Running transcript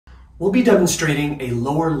We'll be demonstrating a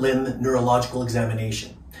lower limb neurological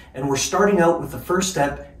examination, and we're starting out with the first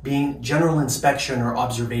step being general inspection or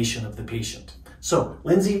observation of the patient. So,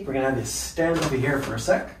 Lindsay, we're gonna have you stand over here for a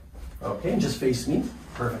sec. Okay, and just face me.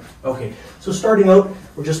 Perfect. Okay, so starting out,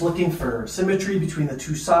 we're just looking for symmetry between the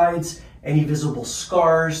two sides, any visible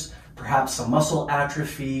scars, perhaps some muscle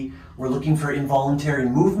atrophy. We're looking for involuntary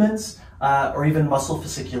movements, or even muscle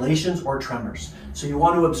fasciculations or tremors. So you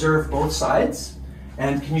want to observe both sides.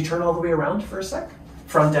 And can you turn all the way around for a sec?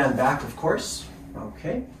 Front and back, of course.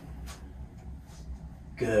 Okay.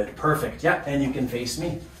 Good, perfect. Yeah, and you can face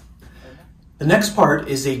me. The next part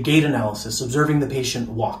is a gait analysis, observing the patient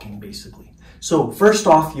walking, basically. So first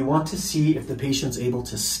off, you want to see if the patient's able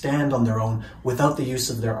to stand on their own without the use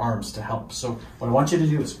of their arms to help. So what I want you to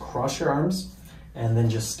do is cross your arms and then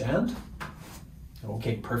just stand.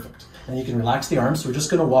 Okay, perfect. And you can relax the arms. So we're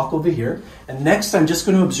just going to walk over here. And next, I'm just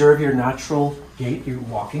going to observe your natural gait. You're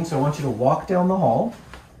walking. So I want you to walk down the hall.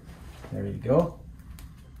 There you go.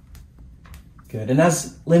 Good. And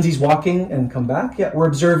as Lindsay's walking and come back, yeah, we're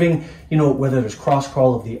observing, whether there's cross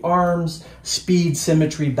crawl of the arms, speed,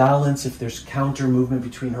 symmetry, balance, if there's counter movement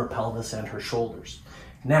between her pelvis and her shoulders.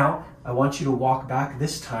 Now, I want you to walk back.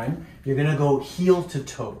 This time, you're going to go heel to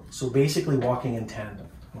toe. So basically walking in tandem.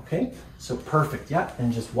 Okay, so perfect, yeah,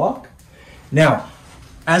 and just walk. Now,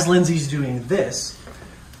 as Lindsay's doing this,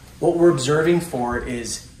 what we're observing for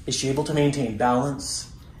is she able to maintain balance?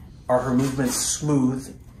 Are her movements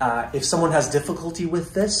smooth? If someone has difficulty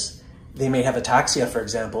with this, they may have ataxia, for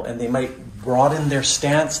example, and they might broaden their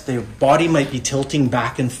stance, their body might be tilting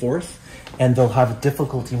back and forth, and they'll have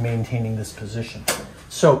difficulty maintaining this position.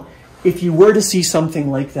 So, if you were to see something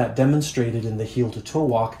like that demonstrated in the heel to toe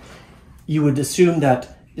walk, you would assume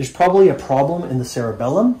that there's probably a problem in the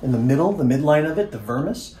cerebellum, in the middle, the midline of it, the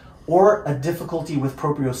vermis, or a difficulty with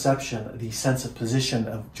proprioception, the sense of position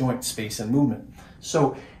of joint space and movement.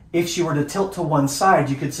 So if she were to tilt to one side,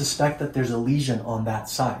 you could suspect that there's a lesion on that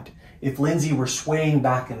side. If Lindsay were swaying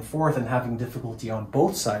back and forth and having difficulty on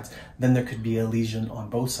both sides, then there could be a lesion on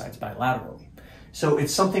both sides bilaterally. So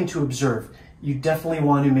it's something to observe. You definitely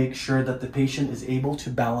want to make sure that the patient is able to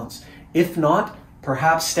balance. If not,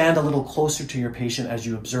 perhaps stand a little closer to your patient as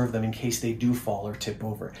you observe them in case they do fall or tip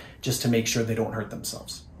over, just to make sure they don't hurt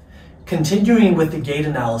themselves. Continuing with the gait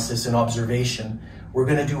analysis and observation, we're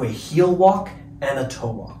going to do a heel walk and a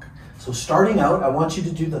toe walk. So starting out, I want you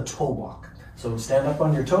to do the toe walk. So stand up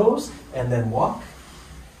on your toes and then walk.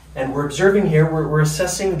 And we're observing here, we're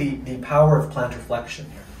assessing the power of plantar flexion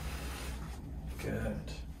here.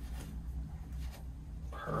 Good.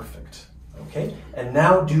 Perfect. Okay, and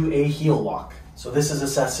now do a heel walk. So this is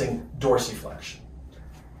assessing dorsiflexion,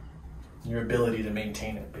 your ability to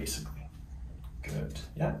maintain it, basically. Good.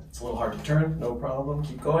 Yeah, it's a little hard to turn, no problem.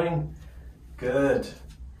 Keep going. Good.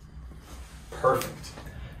 Perfect.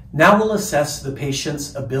 Now we'll assess the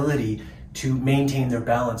patient's ability to maintain their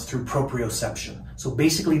balance through proprioception. So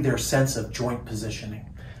basically their sense of joint positioning.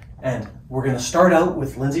 And we're going to start out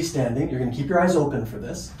with Lindsay standing. You're going to keep your eyes open for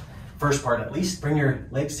this. First part at least. Bring your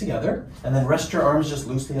legs together and then rest your arms just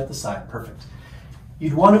loosely at the side. Perfect.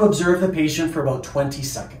 You'd want to observe the patient for about 20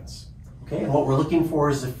 seconds. Okay, and what we're looking for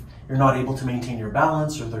is if you're not able to maintain your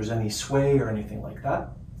balance or there's any sway or anything like that.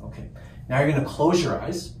 Okay, now you're going to close your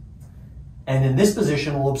eyes. And in this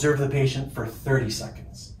position, we'll observe the patient for 30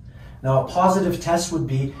 seconds. Now, a positive test would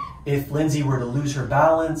be if Lindsay were to lose her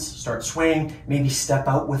balance, start swaying, maybe step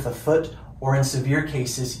out with a foot, or in severe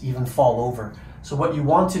cases, even fall over. So what you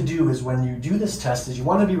want to do is when you do this test is you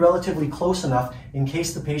want to be relatively close enough in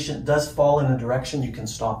case the patient does fall in a direction, you can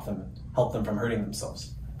stop them and help them from hurting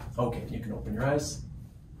themselves. Okay, you can open your eyes.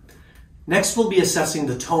 Next, we'll be assessing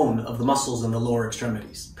the tone of the muscles in the lower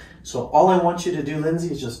extremities. So all I want you to do,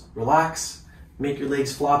 Lindsay, is just relax, make your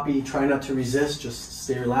legs floppy, try not to resist, just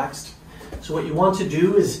stay relaxed. So what you want to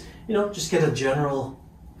do is, just get a general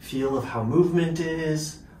feel of how movement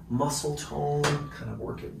is, muscle tone, kind of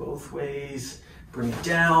work it both ways. Bring it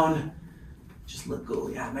down, just let go,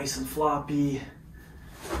 yeah, nice and floppy,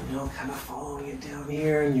 kind of following it down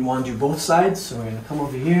here. And you want to do both sides, so we're going to come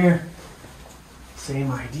over here.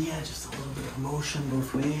 Same idea, just a little bit of motion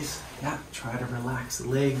both ways. Yeah, try to relax the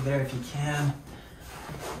leg there if you can.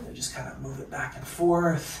 And just kind of move it back and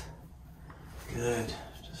forth. Good,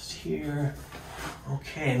 just here.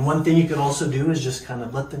 Okay, and one thing you could also do is just kind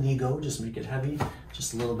of let the knee go, just make it heavy.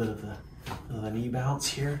 Just a little bit of the knee bounce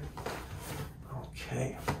here.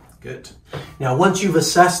 Okay, good. Now, once you've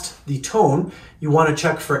assessed the tone, you want to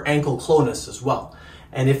check for ankle clonus as well.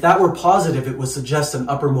 And if that were positive, it would suggest an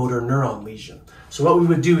upper motor neuron lesion. So what we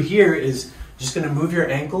would do here is just going to move your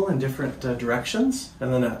ankle in different directions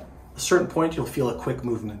and then a certain point, you'll feel a quick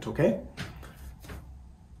movement, okay?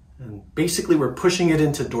 And basically, we're pushing it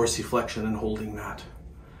into dorsiflexion and holding that.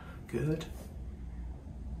 Good.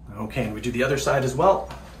 Okay, and we do the other side as well.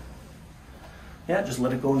 Yeah, just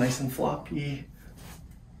let it go nice and floppy.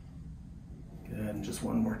 Good, and just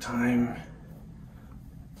one more time.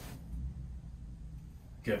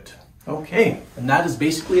 Good. Okay, and that is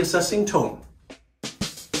basically assessing tone.